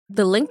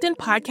The LinkedIn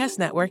Podcast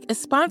Network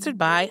is sponsored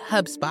by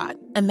HubSpot.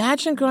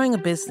 Imagine growing a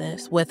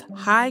business with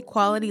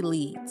high-quality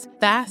leads,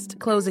 fast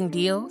closing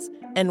deals,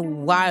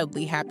 and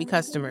wildly happy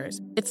customers.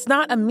 It's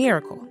not a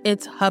miracle,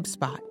 it's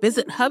HubSpot.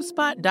 Visit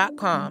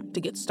HubSpot.com to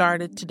get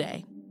started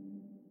today.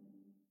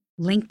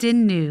 LinkedIn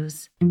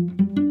News.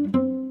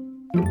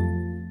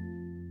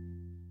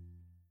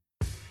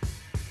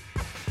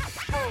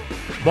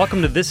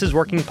 Welcome to This Is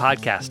Working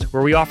podcast,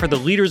 where we offer the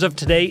leaders of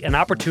today an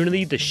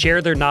opportunity to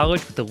share their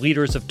knowledge with the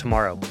leaders of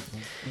tomorrow.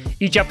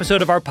 Each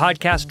episode of our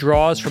podcast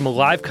draws from a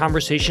live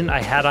conversation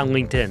I had on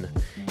LinkedIn.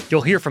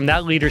 You'll hear from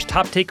that leader's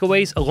top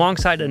takeaways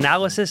alongside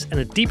analysis and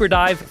a deeper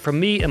dive from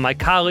me and my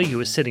colleague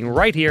who is sitting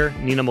right here,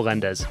 Nina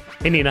Melendez.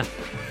 Hey, Nina.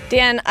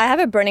 Dan, I have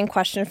a burning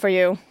question for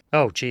you.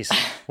 Oh, geez.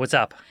 What's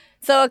up?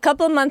 So a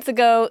couple of months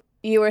ago,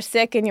 you were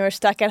sick and you were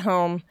stuck at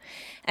home,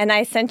 and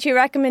I sent you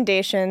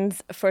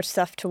recommendations for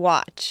stuff to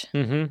watch.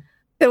 Mm-hmm.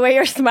 The way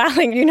you're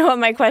smiling, you know what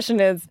my question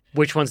is.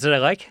 Which ones did I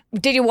like?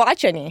 Did you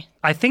watch any?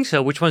 I think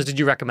so. Which ones did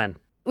you recommend?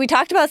 We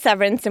talked about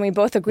Severance, and we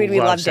both agreed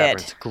we loved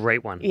Severance. it.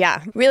 Great one.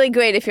 Yeah, really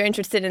great if you're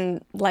interested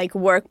in, like,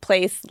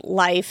 workplace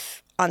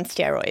life on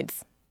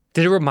steroids.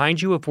 Did it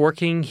remind you of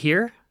working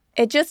here?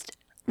 It just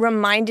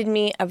reminded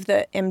me of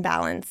the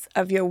imbalance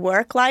of your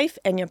work life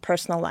and your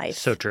personal life.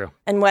 So true.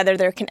 And whether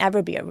there can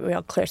ever be a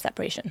real clear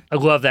separation. I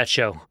love that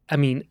show. I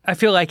mean, I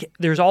feel like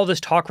there's all this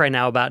talk right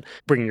now about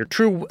bringing your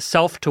true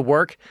self to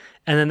work.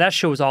 And then that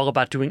show was all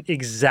about doing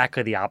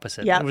exactly the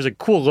opposite. Yep. It was a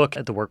cool look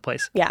at the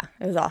workplace. Yeah,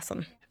 it was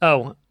awesome.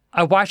 Oh,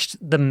 I watched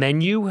The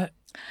Menu.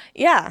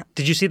 Yeah.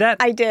 Did you see that?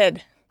 I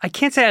did. I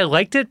can't say I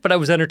liked it, but I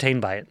was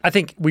entertained by it. I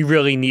think we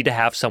really need to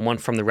have someone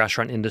from the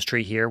restaurant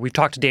industry here. We've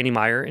talked to Danny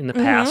Meyer in the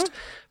past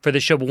for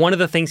this show, but one of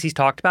the things he's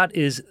talked about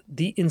is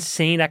the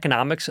insane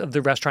economics of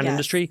the restaurant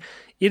industry.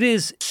 It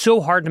is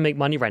so hard to make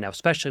money right now,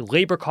 especially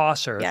labor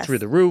costs are through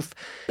the roof.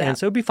 Yeah. And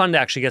so it'd be fun to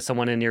actually get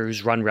someone in here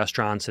who's run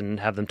restaurants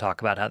and have them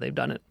talk about how they've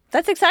done it.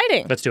 That's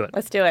exciting. Let's do it.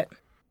 Let's do it.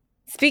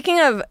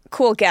 Speaking of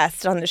cool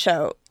guests on the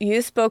show,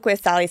 you spoke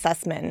with Sally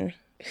Susman,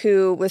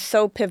 who was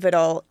so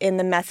pivotal in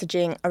the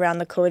messaging around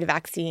the COVID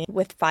vaccine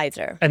with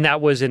Pfizer. And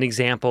that was an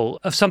example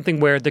of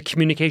something where the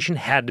communication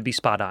had to be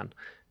spot on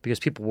because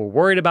people were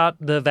worried about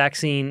the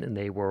vaccine and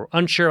they were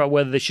unsure about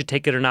whether they should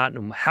take it or not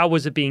and how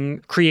was it being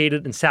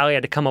created. And Sally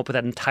had to come up with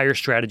that entire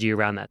strategy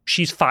around that.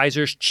 She's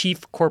Pfizer's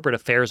chief corporate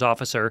affairs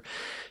officer.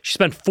 She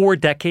spent 4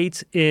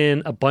 decades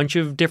in a bunch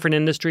of different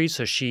industries.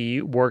 So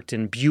she worked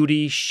in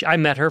beauty. I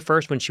met her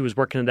first when she was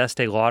working at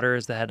Estee Lauder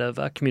as the head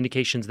of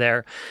communications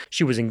there.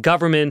 She was in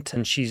government,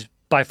 and she's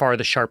by far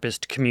the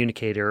sharpest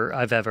communicator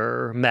I've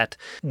ever met.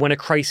 When a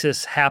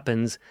crisis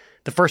happens,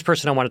 the first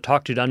person I want to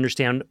talk to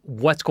understand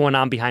what's going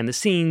on behind the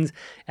scenes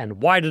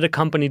and why did a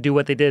company do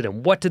what they did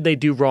and what did they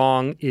do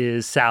wrong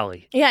is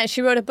Sally. Yeah, and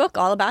she wrote a book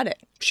all about it.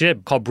 She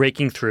did, called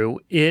Breaking Through.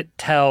 It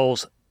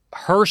tells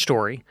her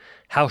story,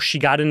 how she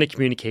got into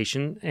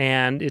communication,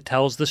 and it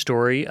tells the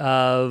story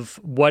of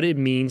what it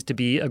means to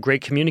be a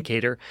great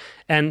communicator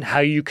and how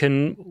you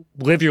can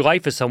live your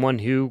life as someone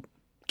who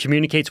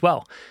communicates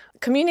well.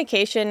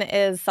 Communication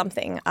is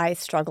something I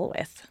struggle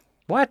with.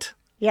 What?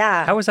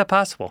 Yeah. How is that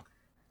possible?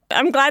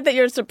 I'm glad that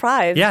you're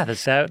surprised. Yeah,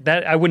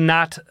 that I would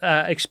not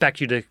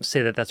expect you to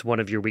say that that's one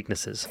of your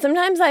weaknesses.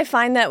 Sometimes I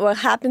find that what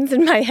happens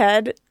in my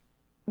head,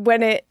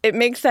 when it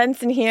makes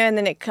sense in here and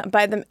then it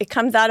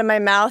comes out of my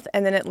mouth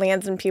and then it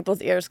lands in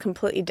people's ears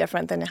completely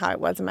different than how it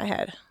was in my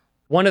head.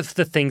 One of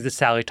the things that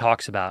Sally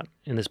talks about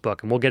in this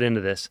book, and we'll get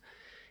into this,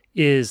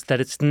 is that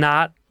it's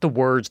not the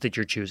words that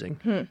you're choosing.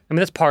 I mean,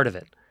 that's part of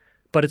it.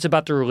 But it's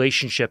about the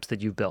relationships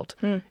that you've built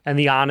and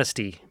the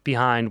honesty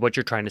behind what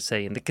you're trying to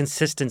say and the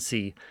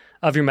consistency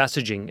of your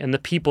messaging and the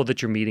people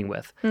that you're meeting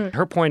with.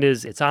 Her point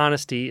is it's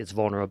honesty, it's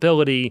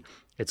vulnerability,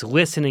 it's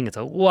listening, it's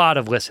a lot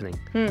of listening.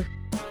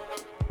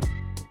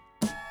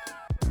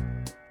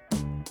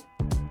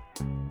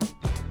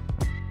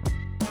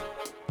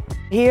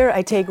 Here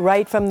I take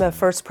right from the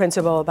first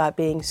principle about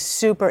being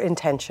super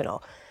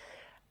intentional.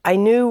 I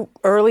knew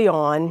early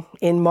on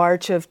in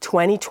March of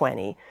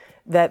 2020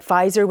 that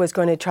Pfizer was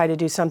going to try to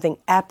do something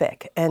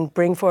epic and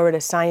bring forward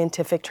a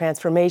scientific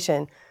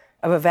transformation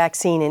of a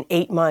vaccine in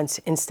 8 months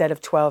instead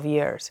of 12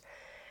 years.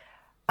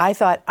 I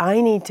thought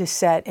I need to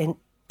set an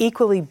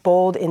equally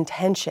bold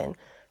intention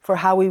for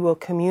how we will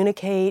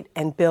communicate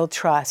and build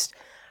trust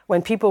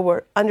when people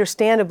were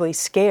understandably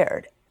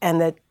scared and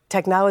the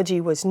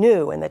technology was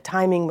new and the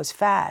timing was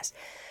fast.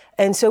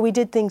 And so we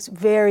did things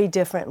very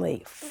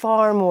differently,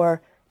 far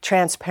more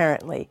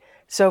transparently.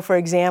 So for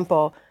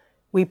example,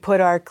 we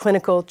put our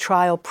clinical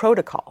trial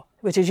protocol,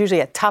 which is usually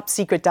a top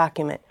secret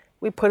document,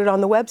 we put it on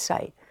the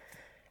website.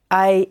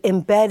 I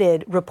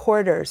embedded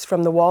reporters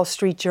from the Wall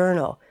Street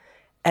Journal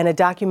and a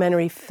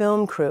documentary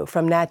film crew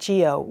from Nat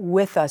Geo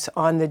with us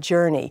on the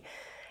journey.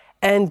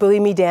 And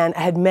believe me, Dan,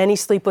 I had many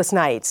sleepless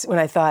nights when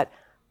I thought,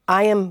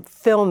 I am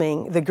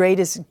filming the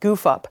greatest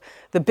goof up,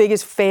 the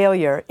biggest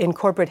failure in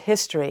corporate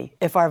history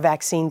if our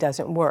vaccine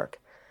doesn't work.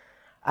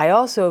 I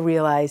also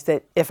realized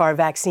that if our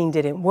vaccine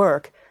didn't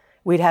work,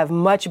 we'd have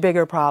much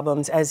bigger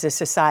problems as a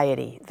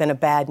society than a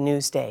bad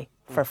news day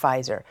for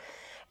Pfizer.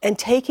 And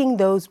taking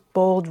those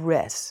bold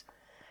risks,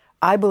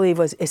 I believe,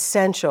 was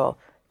essential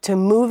to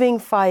moving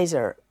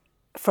Pfizer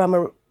from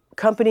a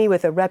company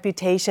with a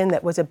reputation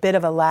that was a bit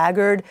of a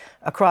laggard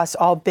across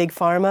all big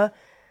pharma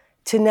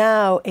to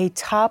now a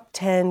top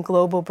 10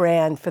 global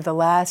brand for the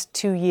last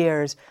 2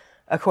 years,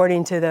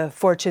 according to the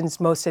Fortune's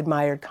most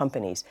admired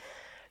companies.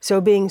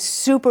 So being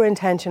super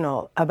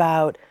intentional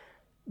about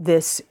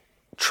this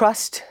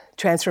trust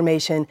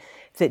transformation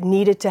that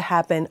needed to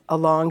happen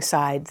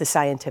alongside the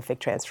scientific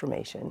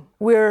transformation.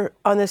 We're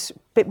on this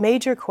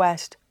major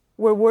quest.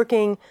 We're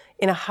working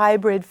in a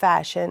hybrid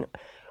fashion.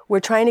 We're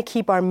trying to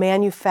keep our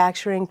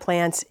manufacturing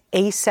plants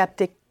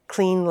aseptic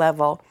clean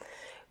level.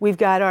 We've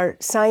got our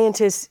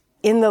scientists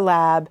in the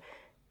lab,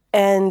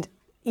 and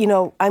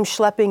I'm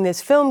schlepping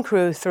this film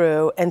crew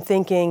through and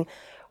thinking,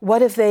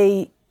 what if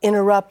they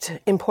interrupt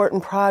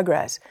important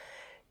progress?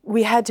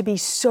 We had to be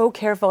so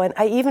careful, and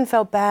I even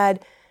felt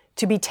bad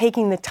to be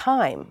taking the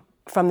time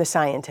from the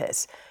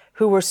scientists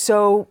who were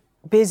so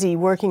busy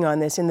working on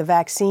this in the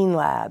vaccine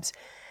labs.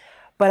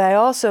 But I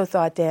also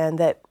thought, Dan,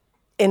 that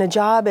in a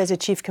job as a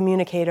chief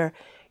communicator,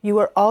 you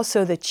are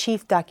also the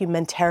chief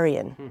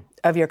documentarian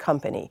of your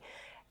company.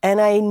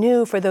 And I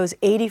knew for those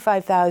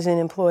 85,000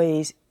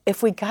 employees,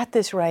 if we got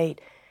this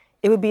right,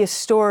 it would be a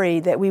story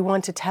that we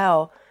want to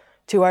tell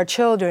to our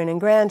children and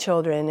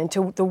grandchildren and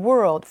to the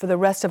world for the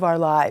rest of our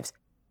lives.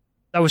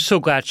 I was so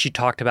glad she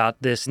talked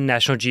about this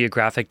National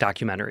Geographic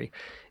documentary.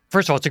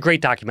 First of all, it's a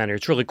great documentary.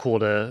 It's really cool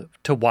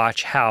to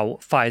watch how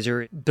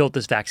Pfizer built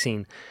this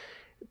vaccine.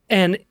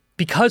 And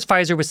because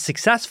Pfizer was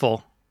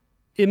successful,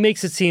 it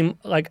makes it seem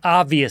like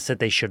obvious that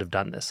they should have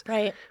done this.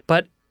 Right.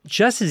 But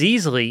just as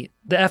easily,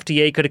 the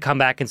FDA could have come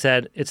back and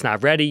said, it's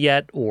not ready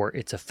yet, or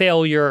it's a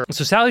failure.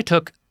 So Sally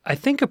took, I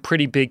think, a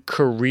pretty big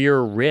career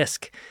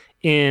risk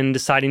in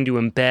deciding to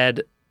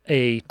embed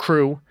a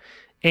crew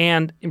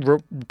and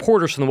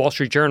reporters from the Wall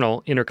Street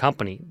Journal in her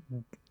company.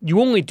 You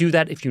only do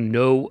that if you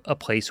know a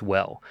place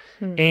well.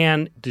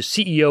 And the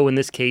CEO in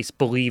this case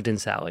believed in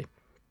Sally.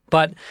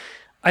 But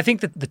I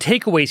think that the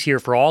takeaways here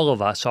for all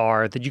of us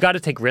are that you got to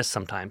take risks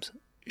sometimes.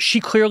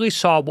 She clearly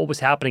saw what was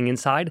happening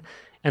inside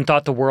and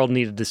thought the world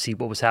needed to see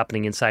what was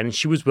happening inside. And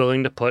she was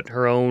willing to put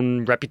her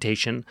own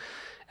reputation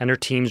and her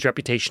team's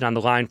reputation on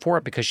the line for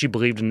it because she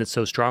believed in it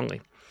so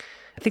strongly.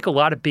 I think a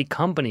lot of big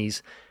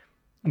companies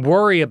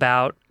worry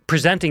about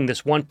presenting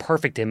this one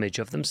perfect image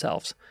of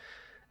themselves.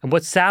 And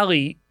what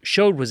Sally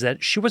showed was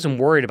that she wasn't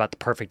worried about the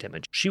perfect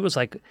image. She was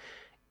like,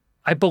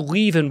 I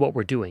believe in what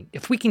we're doing.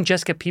 If we can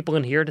just get people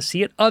in here to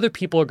see it, other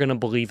people are going to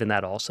believe in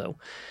that also.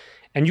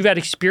 And you've had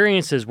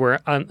experiences where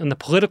on the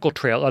political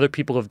trail, other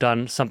people have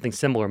done something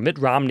similar. Mitt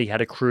Romney had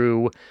a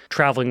crew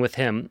traveling with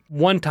him.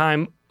 One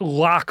time,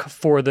 lock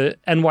for the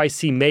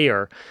NYC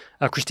mayor,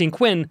 Christine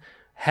Quinn,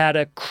 had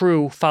a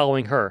crew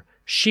following her.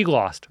 She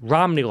lost,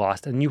 Romney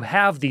lost, and you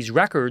have these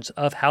records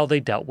of how they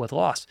dealt with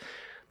loss.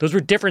 Those were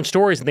different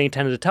stories than they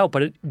intended to tell,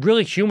 but it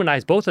really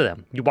humanized both of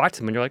them. You watch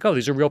them and you're like, oh,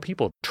 these are real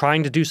people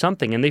trying to do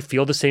something, and they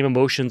feel the same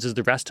emotions as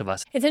the rest of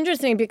us. It's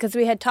interesting because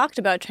we had talked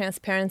about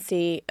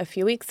transparency a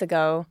few weeks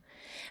ago,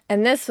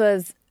 and this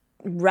was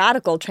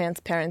radical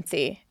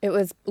transparency. It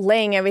was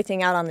laying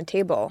everything out on the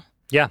table.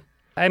 Yeah.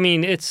 I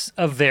mean, it's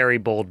a very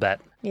bold bet.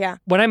 Yeah.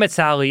 When I met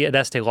Sally at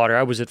Estee Lauder,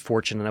 I was at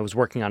Fortune, and I was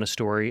working on a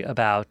story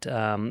about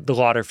the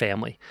Lauder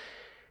family.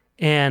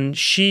 And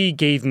she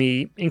gave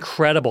me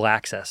incredible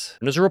access.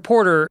 And as a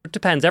reporter, it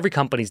depends. Every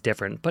company's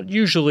different. But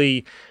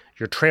usually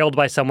you're trailed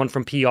by someone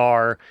from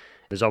PR.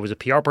 There's always a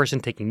PR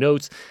person taking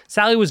notes.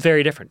 Sally was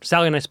very different.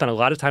 Sally and I spent a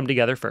lot of time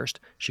together first.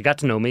 She got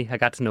to know me. I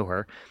got to know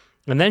her.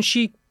 And then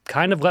she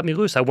kind of let me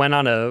loose. I went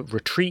on a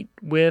retreat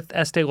with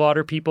Estee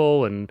Lauder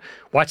people and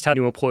watched how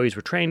new employees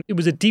were trained. It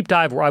was a deep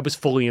dive where I was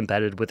fully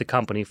embedded with the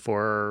company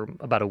for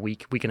about a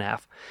week and a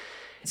half.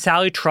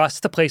 Sally trusts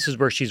the places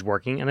where she's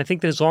working. And I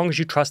think that as long as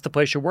you trust the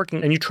place you're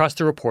working and you trust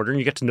the reporter and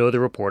you get to know the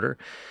reporter,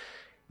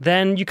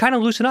 then you kind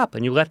of loosen up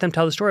and you let them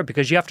tell the story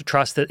because you have to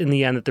trust that in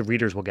the end that the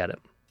readers will get it.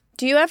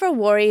 Do you ever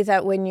worry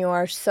that when you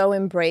are so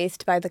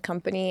embraced by the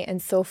company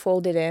and so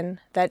folded in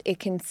that it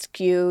can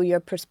skew your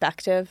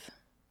perspective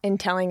in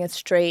telling a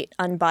straight,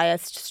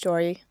 unbiased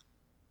story?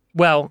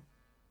 Well,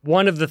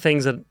 one of the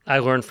things that I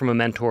learned from a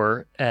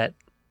mentor at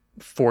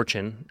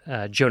Fortune,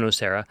 Joe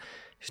Nocera,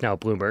 who's now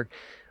at Bloomberg,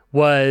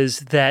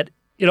 was that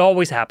it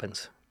always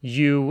happens.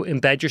 You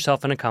embed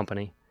yourself in a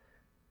company,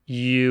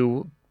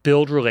 you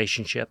build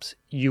relationships,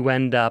 you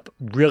end up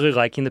really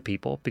liking the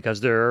people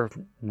because they're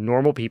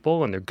normal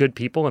people and they're good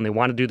people and they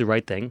want to do the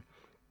right thing.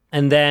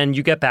 And then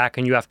you get back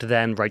and you have to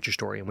then write your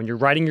story. And when you're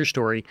writing your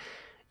story,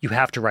 you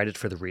have to write it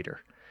for the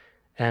reader.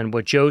 And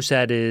what Joe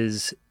said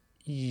is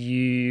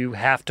you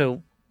have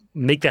to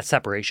make that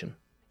separation.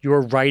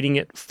 You're writing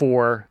it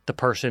for the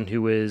person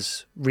who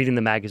is reading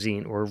the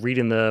magazine or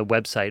reading the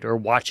website or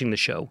watching the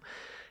show.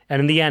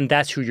 And in the end,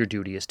 that's who your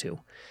duty is to.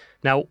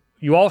 Now,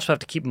 you also have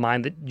to keep in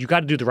mind that you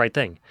got to do the right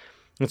thing.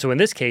 And so in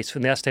this case,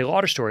 from the Estee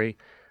Lauder story,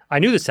 I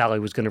knew that Sally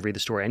was going to read the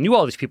story. I knew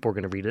all these people were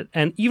going to read it.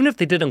 And even if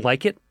they didn't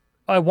like it,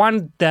 I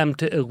wanted them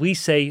to at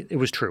least say it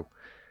was true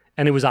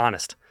and it was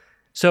honest.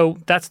 So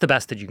that's the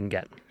best that you can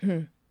get.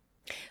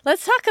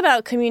 Let's talk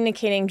about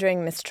communicating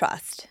during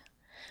mistrust,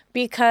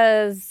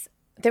 because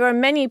there were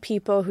many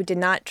people who did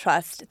not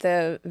trust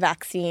the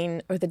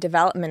vaccine or the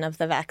development of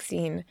the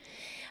vaccine.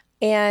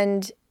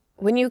 And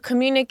when you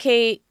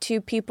communicate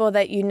to people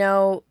that you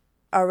know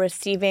are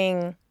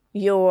receiving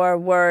your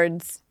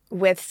words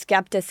with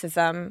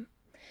skepticism,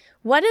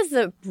 what is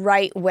the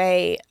right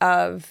way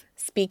of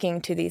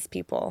speaking to these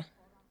people?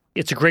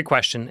 It's a great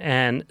question.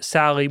 And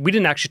Sally, we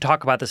didn't actually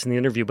talk about this in the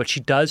interview, but she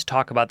does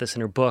talk about this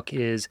in her book,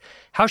 is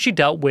how she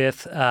dealt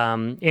with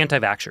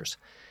anti-vaxxers.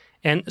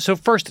 And so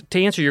first,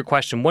 to answer your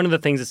question, one of the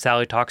things that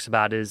Sally talks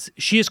about is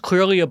she is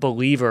clearly a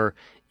believer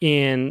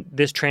in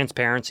this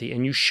transparency,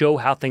 and you show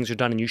how things are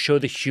done, and you show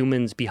the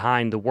humans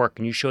behind the work,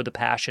 and you show the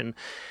passion,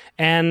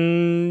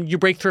 and you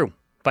break through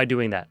by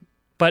doing that.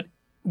 But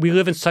we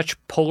live in such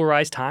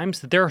polarized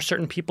times that there are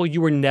certain people you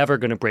were never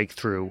going to break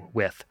through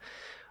with.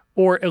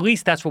 Or at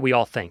least that's what we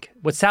all think.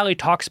 What Sally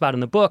talks about in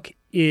the book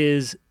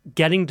is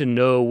getting to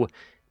know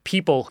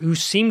people who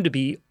seem to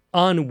be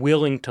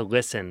unwilling to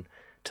listen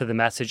to the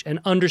message and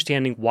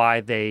understanding why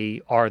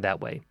they are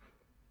that way.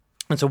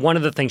 And so one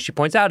of the things she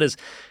points out is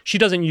she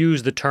doesn't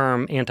use the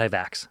term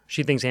anti-vax.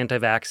 She thinks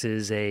anti-vax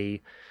is a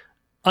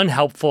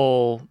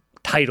unhelpful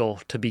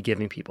title to be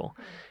giving people.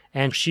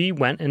 And she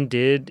went and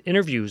did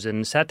interviews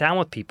and sat down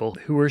with people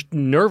who were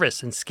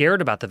nervous and scared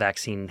about the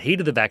vaccine,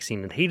 hated the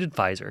vaccine and hated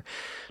Pfizer,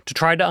 to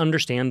try to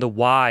understand the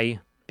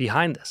why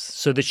behind this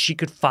so that she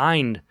could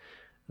find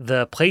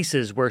the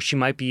places where she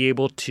might be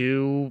able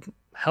to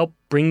help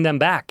bring them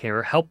back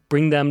or help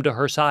bring them to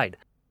her side.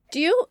 Do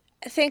you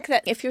think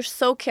that if you're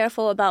so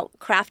careful about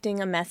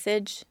crafting a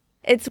message,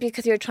 it's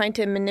because you're trying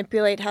to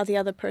manipulate how the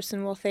other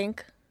person will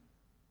think?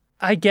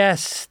 I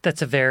guess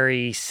that's a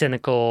very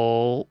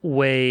cynical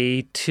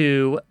way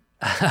to...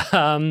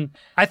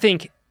 I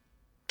think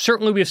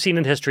certainly we've seen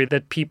in history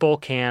that people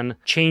can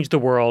change the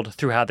world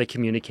through how they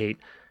communicate,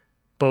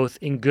 both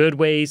in good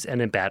ways and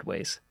in bad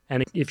ways.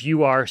 And if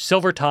you are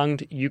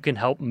silver-tongued, you can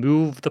help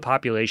move the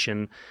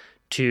population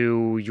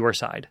to your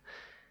side.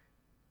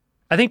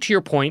 I think to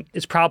your point,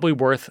 it's probably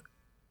worth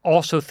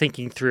also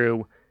thinking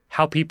through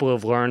how people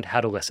have learned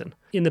how to listen.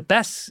 In the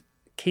best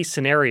case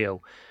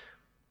scenario,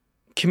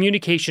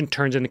 communication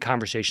turns into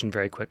conversation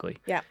very quickly.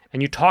 Yeah.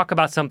 And you talk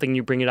about something,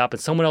 you bring it up,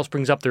 and someone else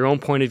brings up their own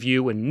point of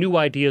view, and new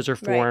ideas are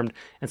formed, right,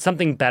 and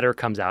something better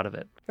comes out of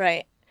it.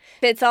 Right.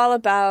 It's all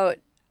about,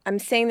 I'm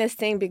saying this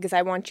thing because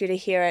I want you to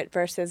hear it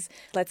versus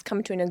let's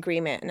come to an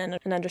agreement and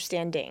an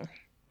understanding.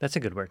 That's a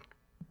good word.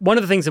 One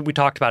of the things that we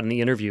talked about in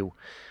the interview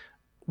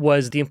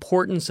was the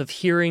importance of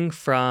hearing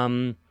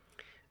from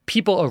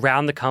people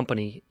around the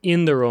company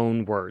in their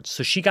own words.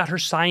 So she got her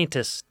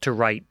scientists to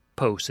write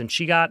posts, and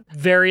she got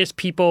various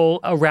people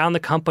around the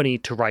company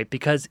to write,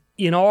 because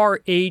in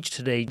our age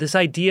today, this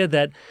idea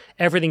that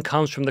everything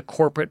comes from the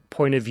corporate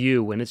point of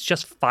view and it's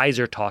just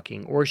Pfizer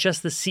talking or it's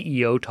just the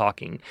CEO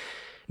talking,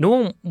 no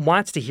one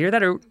wants to hear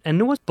that, and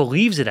no one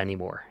believes it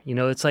anymore. You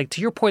know, it's like,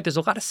 to your point, there's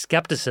a lot of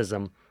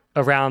skepticism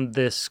around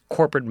this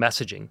corporate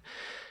messaging.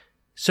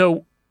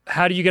 So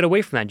how do you get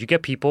away from that? You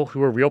get people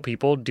who are real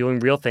people doing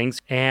real things,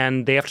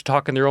 and they have to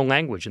talk in their own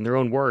language, in their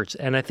own words.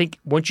 And I think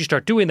once you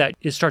start doing that,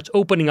 it starts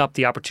opening up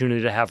the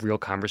opportunity to have real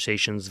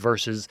conversations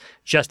versus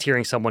just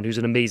hearing someone who's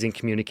an amazing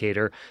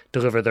communicator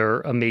deliver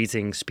their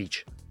amazing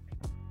speech.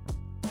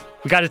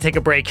 We got to take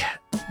a break.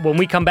 When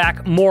we come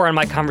back, more on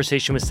my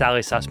conversation with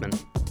Sally Susman.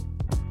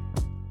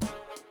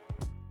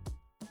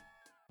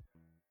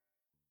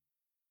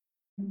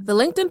 The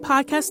LinkedIn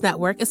Podcast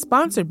Network is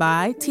sponsored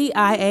by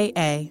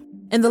TIAA.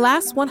 In the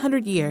last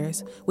 100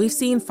 years, we've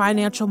seen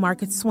financial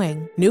markets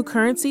swing, new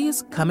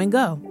currencies come and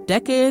go,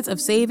 decades of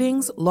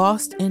savings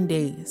lost in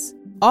days,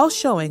 all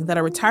showing that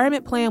a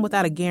retirement plan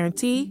without a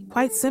guarantee,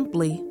 quite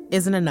simply,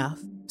 isn't enough.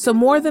 So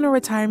more than a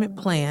retirement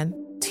plan,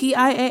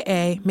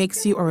 TIAA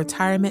makes you a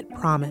retirement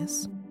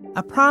promise.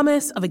 A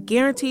promise of a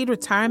guaranteed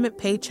retirement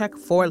paycheck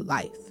for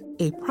life.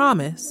 A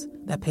promise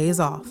that pays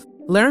off.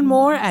 Learn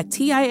more at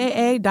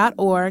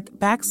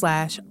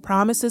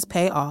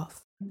TIAA.org/promisespayoff.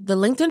 The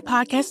LinkedIn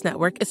Podcast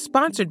Network is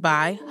sponsored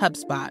by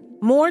HubSpot.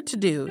 More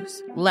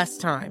to-dos, less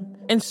time,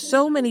 and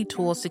so many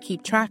tools to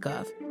keep track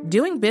of.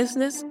 Doing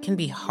business can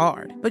be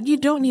hard, but you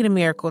don't need a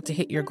miracle to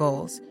hit your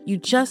goals. You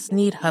just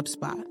need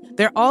HubSpot.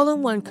 Their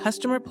all-in-one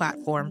customer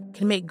platform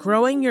can make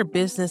growing your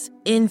business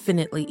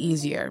infinitely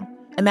easier.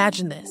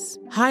 Imagine this: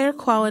 higher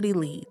quality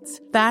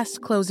leads, fast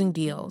closing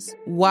deals,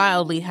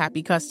 wildly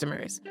happy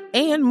customers,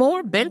 and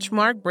more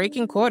benchmark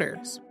breaking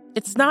quarters.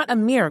 It's not a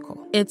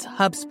miracle, it's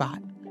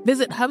HubSpot.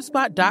 Visit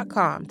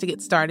HubSpot.com to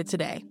get started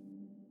today.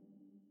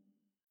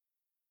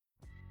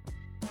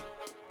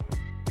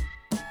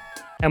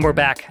 And we're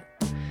back.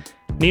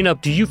 Nina,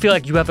 do you feel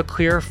like you have a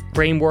clear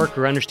framework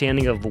or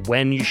understanding of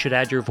when you should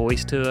add your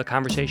voice to a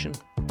conversation?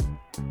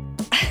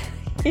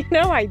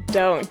 No, I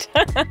don't.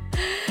 Do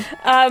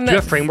you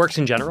have frameworks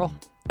in general?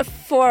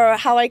 For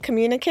how I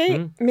communicate?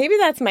 Mm-hmm. Maybe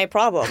that's my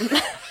problem.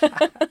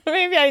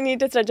 Maybe I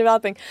need to start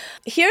developing.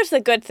 Here's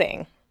the good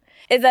thing,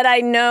 is that I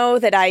know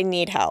that I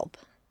need help.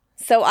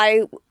 So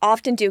I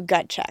often do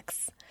gut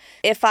checks.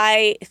 If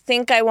I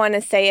think I want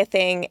to say a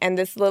thing and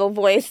this little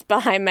voice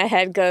behind my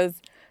head goes,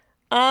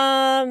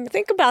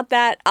 think about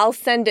that, I'll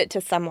send it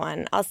to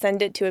someone. I'll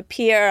send it to a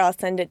peer, I'll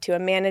send it to a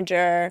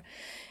manager,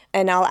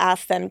 and I'll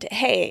ask them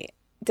hey,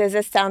 does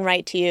this sound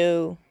right to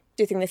you?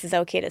 Do you think this is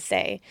okay to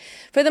say?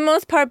 For the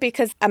most part,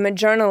 because I'm a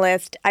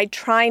journalist, I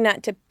try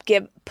not to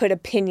put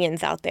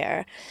opinions out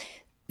there,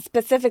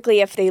 specifically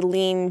if they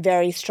lean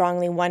very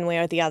strongly one way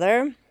or the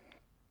other.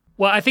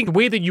 Well, I think the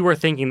way that you were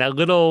thinking, that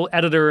little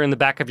editor in the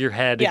back of your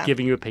head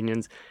giving you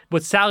opinions,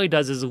 what Sally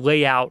does is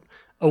lay out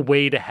a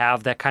way to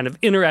have that kind of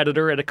inner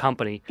editor at a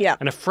company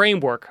and a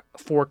framework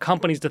for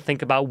companies to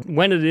think about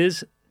when it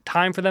is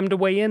time for them to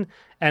weigh in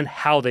and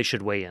how they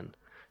should weigh in.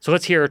 So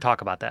let's hear her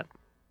talk about that.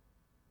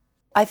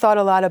 I thought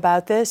a lot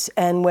about this,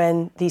 and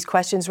when these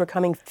questions were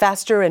coming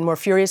faster and more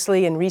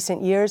furiously in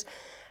recent years,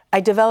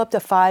 I developed a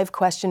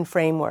 5-question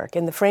framework.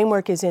 And the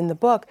framework is in the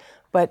book,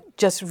 but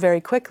just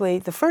very quickly,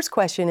 the first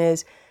question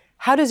is,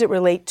 how does it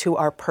relate to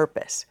our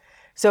purpose?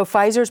 So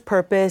Pfizer's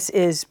purpose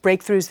is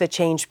breakthroughs that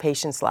change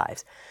patients'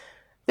 lives.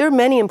 There are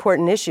many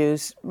important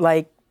issues,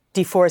 like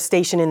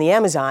deforestation in the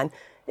Amazon.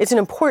 It's an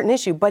important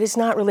issue, but it's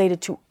not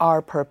related to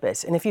our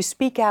purpose. And if you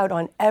speak out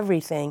on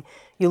everything,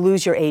 you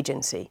lose your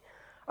agency.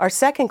 Our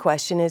second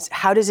question is,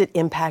 how does it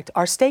impact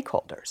our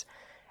stakeholders?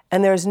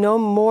 And there's no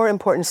more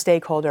important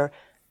stakeholder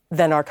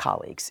than our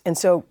colleagues. And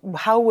so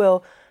how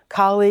will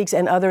colleagues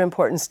and other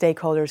important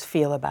stakeholders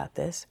feel about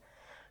this?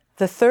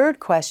 The third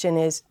question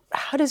is,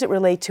 how does it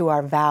relate to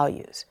our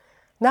values?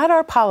 Not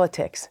our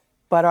politics,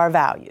 but our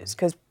values.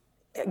 Because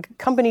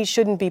companies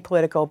shouldn't be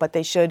political, but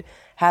they should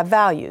have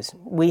values.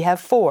 We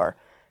have 4: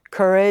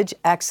 courage,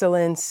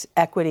 excellence,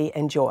 equity,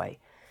 and joy.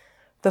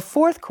 The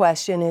fourth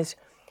question is,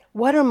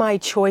 what are my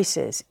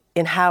choices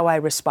in how I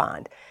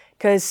respond?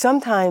 Because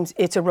sometimes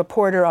it's a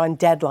reporter on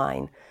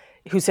Deadline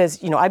who says,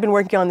 I've been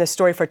working on this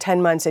story for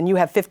 10 months and you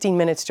have 15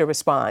 minutes to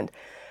respond.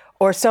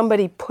 Or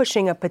somebody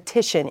pushing a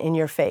petition in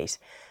your face.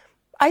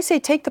 I say,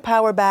 take the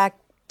power back,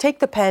 take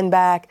the pen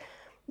back.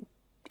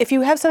 If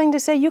you have something to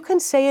say, you can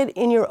say it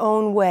in your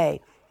own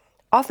way.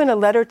 Often a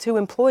letter to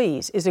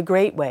employees is a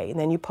great way, and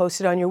then you post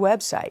it on your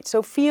website.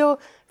 So feel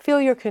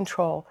your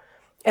control.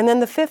 And then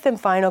the fifth and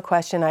final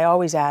question I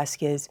always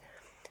ask is,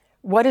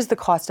 what is the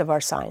cost of our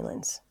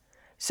silence?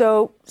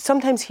 So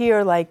sometimes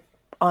here, like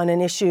on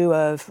an issue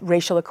of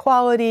racial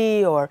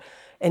equality or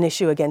an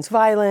issue against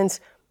violence,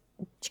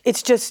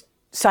 it's just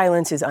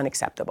silence is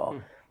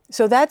unacceptable.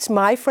 So that's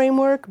my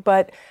framework,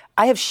 but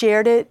I have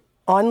shared it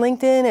on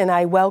LinkedIn, and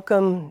I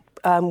welcome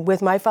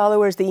with my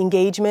followers the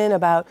engagement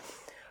about,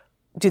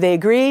 do they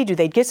agree, do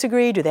they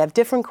disagree, do they have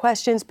different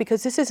questions?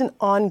 Because this is an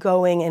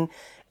ongoing and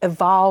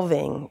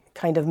evolving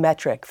kind of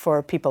metric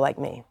for people like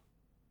me.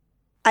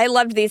 I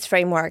loved these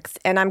frameworks,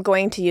 and I'm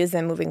going to use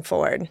them moving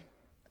forward.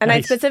 And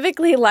nice. I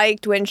specifically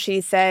liked when she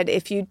said,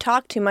 if you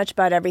talk too much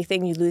about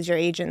everything, you lose your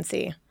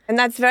agency. And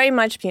that's very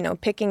much,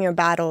 picking your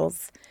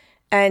battles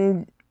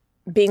and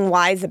being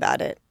wise about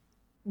it.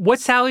 What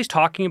Sally's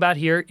talking about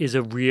here is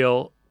a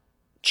real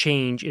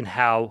change in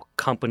how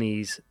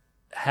companies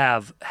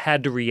have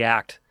had to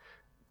react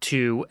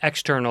to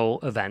external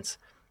events.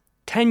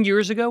 10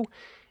 years ago,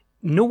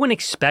 no one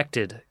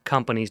expected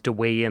companies to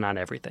weigh in on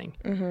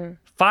everything.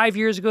 5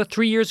 years ago,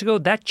 3 years ago,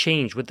 that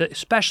changed,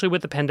 especially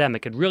with the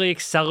pandemic. It really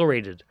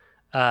accelerated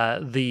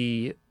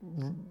the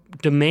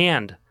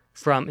demand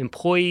from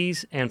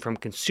employees and from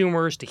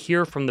consumers to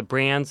hear from the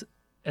brands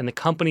and the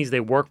companies they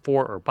work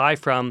for or buy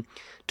from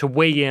to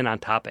weigh in on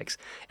topics.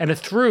 And it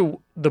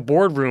threw the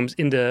boardrooms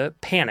into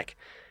panic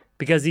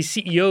because these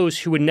CEOs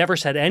who had never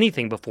said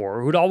anything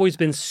before, who'd always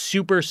been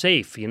super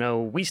safe,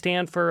 we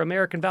stand for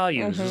American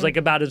values. It was like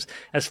about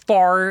as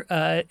far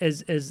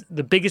as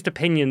the biggest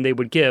opinion they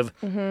would give.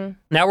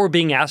 Now we're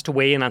being asked to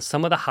weigh in on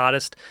some of the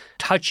hottest,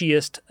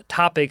 touchiest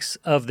topics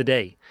of the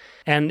day.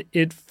 And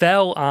it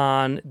fell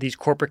on these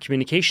corporate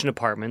communication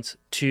departments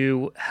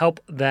to help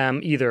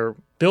them either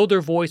build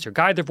their voice or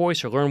guide their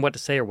voice or learn what to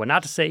say or what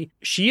not to say.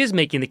 She is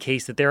making the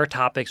case that there are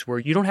topics where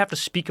you don't have to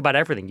speak about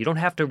everything. You don't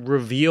have to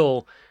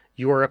reveal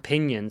your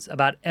opinions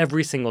about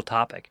every single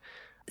topic.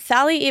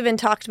 Sally even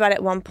talked about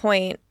at one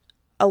point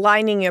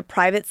aligning your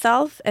private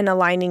self and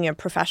aligning your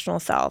professional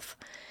self,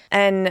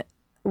 and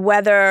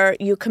whether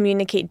you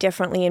communicate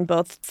differently in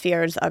both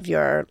spheres of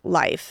your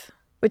life,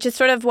 which is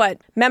sort of what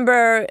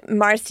member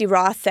Marcy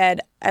Ross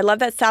said. I love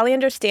that Sally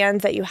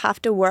understands that you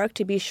have to work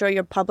to be sure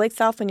your public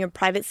self and your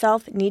private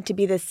self need to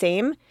be the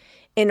same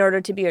in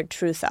order to be your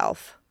true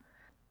self.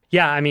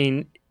 Yeah, I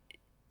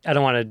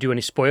don't want to do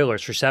any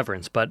spoilers for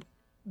Severance, but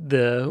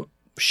the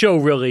show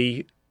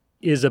really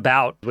is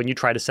about when you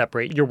try to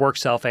separate your work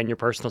self and your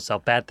personal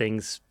self, bad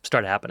things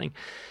start happening.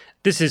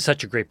 This is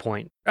such a great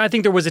point. I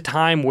think there was a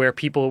time where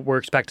people were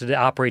expected to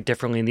operate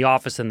differently in the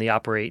office than they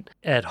operate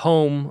at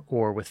home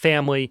or with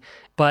family,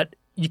 but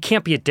you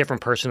can't be a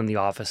different person in the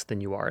office than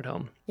you are at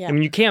home. Yeah.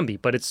 You can be,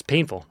 but it's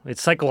painful.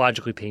 It's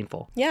psychologically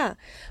painful. Yeah.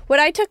 What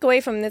I took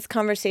away from this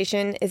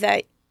conversation is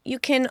that you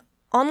can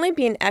only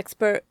be an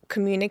expert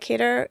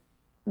communicator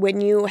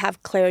when you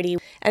have clarity.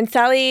 And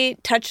Sally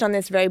touched on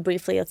this very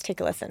briefly. Let's take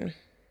a listen.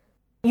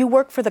 You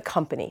work for the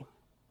company.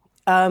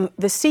 The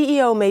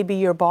CEO may be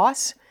your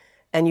boss,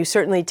 and you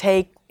certainly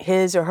take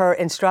his or her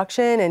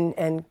instruction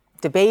and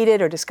debate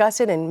it or discuss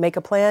it and make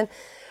a plan.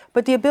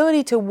 But the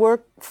ability to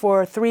work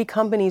for 3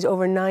 companies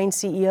over 9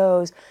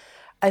 CEOs,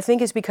 I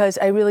think is because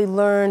I really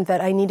learned that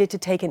I needed to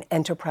take an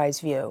enterprise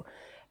view.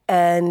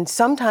 And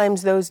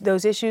sometimes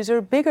those issues are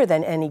bigger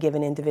than any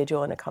given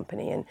individual in a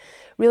company. And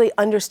really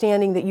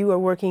understanding that you are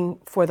working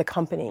for the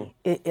company,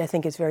 I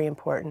think is very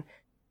important.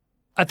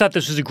 I thought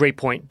this was a great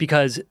point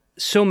because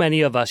so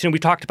many of us, we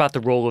talked about the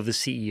role of the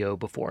CEO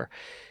before.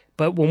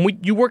 But when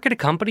you work at a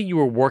company, you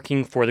are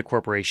working for the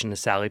corporation, as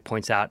Sally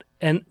points out.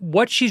 And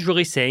what she's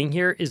really saying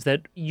here is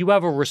that you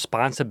have a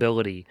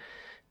responsibility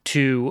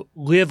to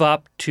live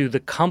up to the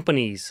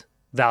company's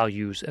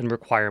values and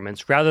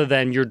requirements rather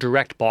than your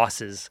direct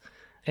bosses.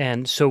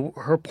 And so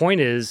her point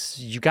is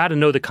you got to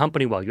know the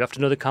company well. You have to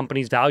know the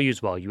company's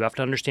values well. You have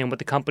to understand what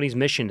the company's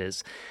mission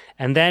is.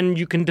 And then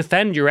you can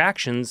defend your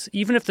actions,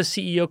 even if the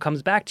CEO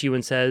comes back to you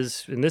and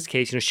says, in this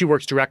case, she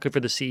works directly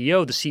for the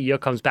CEO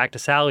comes back to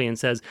Sally and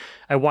says,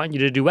 I want you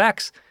to do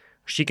X.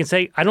 She can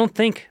say, I don't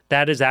think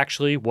that is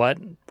actually what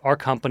our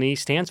company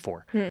stands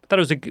for. I thought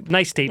it was a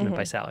nice statement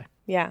by Sally.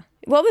 Yeah.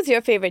 What was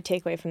your favorite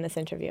takeaway from this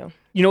interview?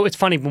 It's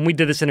funny, when we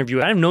did this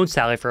interview, I've known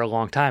Sally for a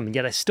long time, and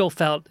yet I still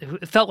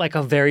it felt like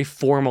a very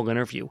formal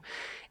interview.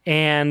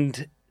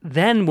 And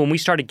then when we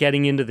started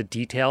getting into the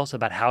details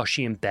about how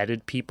she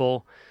embedded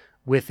people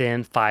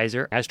within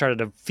Pfizer, I started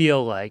to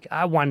feel like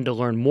I wanted to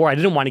learn more. I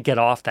didn't want to get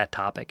off that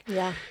topic.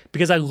 Yeah.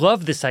 Because I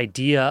love this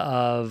idea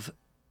of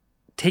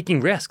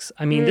taking risks.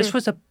 This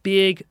was a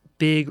big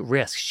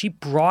risk. She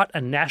brought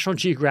a National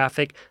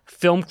Geographic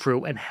film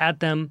crew and had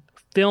them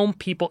film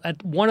people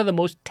at one of the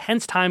most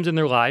tense times in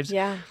their lives,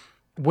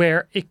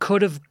 where it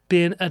could have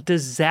been a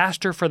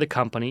disaster for the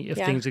company if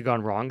things had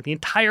gone wrong. The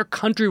entire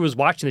country was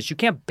watching this. You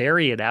can't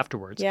bury it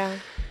afterwards. Yeah.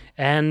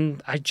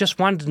 And I just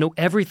wanted to know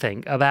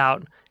everything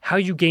about how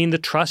you gain the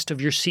trust of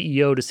your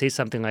CEO to say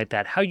something like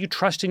that, how you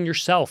trust in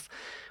yourself.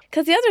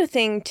 Because the other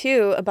thing,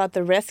 too, about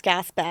the risk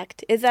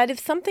aspect is that if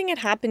something had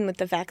happened with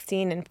the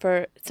vaccine and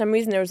for some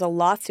reason there was a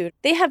lawsuit,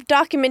 they have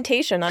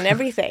documentation on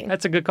everything.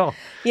 That's a good call.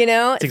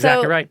 That's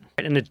exactly right.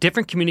 And a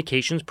different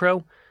communications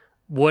pro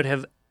would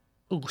have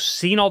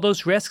seen all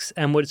those risks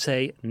and would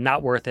say,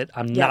 not worth it.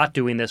 I'm not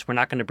doing this. We're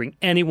not going to bring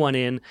anyone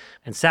in.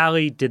 And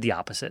Sally did the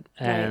opposite.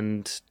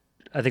 And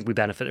I think we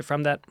benefited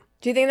from that.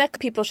 Do you think that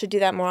people should do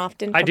that more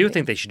often? I do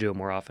think they should do it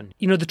more often.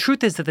 The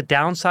truth is that the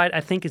downside,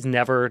 I think, is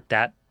never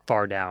that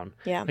far down.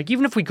 Yeah. Like,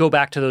 even if we go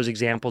back to those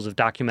examples of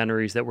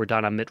documentaries that were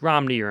done on Mitt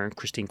Romney or on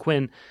Christine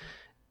Quinn,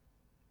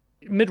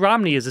 Mitt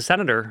Romney is a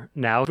senator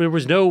now. There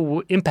was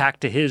no impact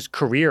to his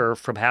career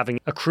from having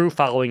a crew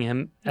following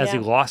him as he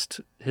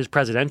lost his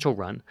presidential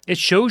run. It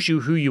shows you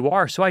who you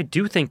are. So I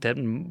do think that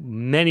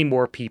many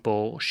more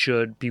people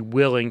should be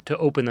willing to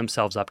open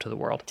themselves up to the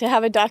world. To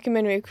have a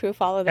documentary crew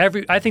follow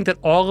them. I think that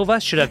all of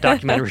us should have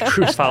documentary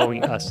crews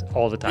following us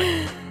all the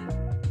time.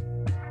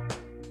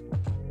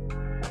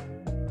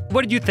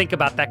 What did you think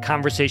about that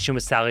conversation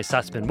with Sally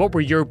Susman? What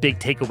were your big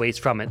takeaways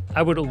from it?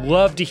 I would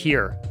love to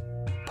hear.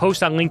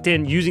 Post on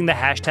LinkedIn using the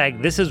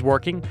hashtag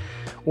 #ThisIsWorking,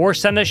 or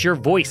send us your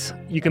voice.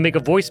 You can make a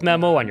voice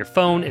memo on your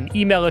phone and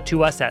email it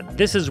to us at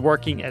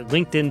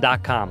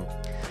thisisworking@linkedin.com.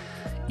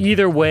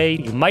 Either way,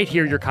 you might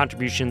hear your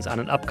contributions on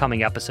an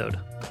upcoming episode.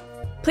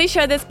 Please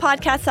share this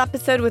podcast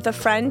episode with a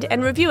friend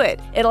and review it.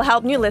 It'll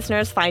help new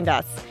listeners find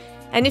us.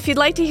 And if you'd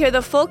like to hear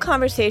the full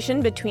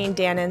conversation between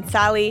Dan and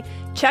Sally,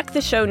 check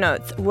the show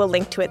notes. We'll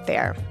link to it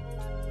there.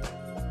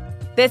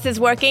 This is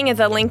Working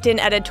is a LinkedIn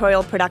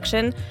editorial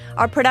production.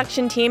 Our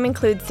production team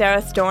includes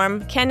Sarah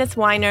Storm, Candice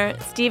Weiner,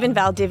 Stephen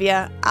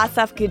Valdivia,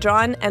 Asaf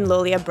Gidron, and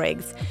Lolia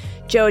Briggs.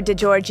 Joe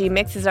DeGiorgi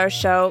mixes our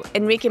show.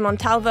 Enrique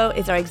Montalvo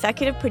is our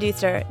executive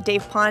producer.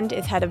 Dave Pond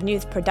is head of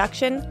news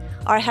production.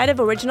 Our head of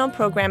original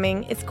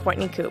programming is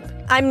Courtney Coop.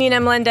 I'm Nina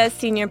Melendez,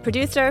 senior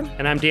producer.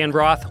 And I'm Dan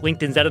Roth,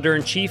 LinkedIn's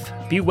editor-in-chief.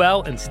 Be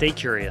well and stay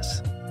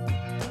curious.